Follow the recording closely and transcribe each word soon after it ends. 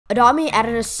Adopt.me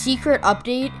added a secret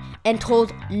update and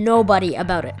told nobody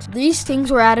about it. These things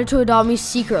were added to Adopt.me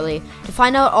secretly. To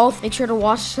find out all, make sure to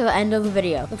watch to the end of the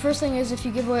video. The first thing is if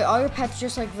you give away all your pets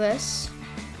just like this,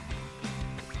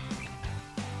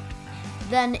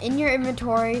 then in your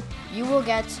inventory, you will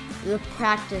get the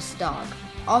practice dog.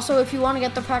 Also, if you want to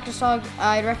get the practice dog,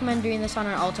 I'd recommend doing this on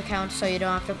an alt account so you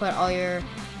don't have to put all your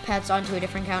pets onto a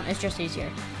different account. It's just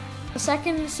easier. The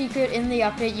second secret in the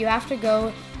update, you have to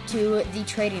go to the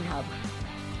trading hub.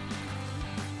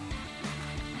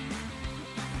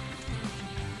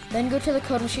 Then go to the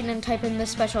code machine and type in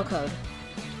this special code.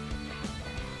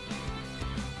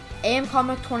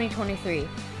 AMComic 2023.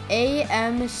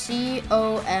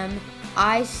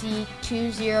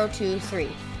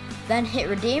 AMCOMIC2023. Then hit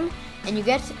redeem and you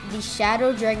get the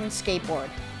Shadow Dragon skateboard.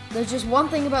 There's just one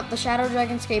thing about the Shadow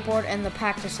Dragon skateboard and the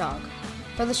practice dog.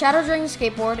 For the Shadow Dragon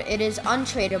skateboard, it is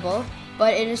untradeable,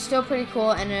 but it is still pretty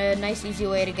cool and a nice easy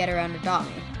way to get around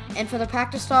Adopt.me. And for the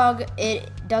practice dog,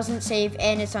 it doesn't save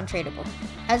and it's untradeable.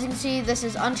 As you can see, this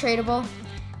is untradeable,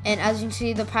 and as you can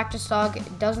see, the practice dog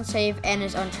doesn't save and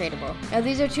is untradeable. Now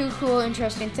these are two cool,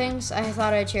 interesting things I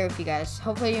thought I'd share with you guys.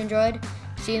 Hopefully you enjoyed.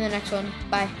 See you in the next one.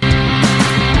 Bye.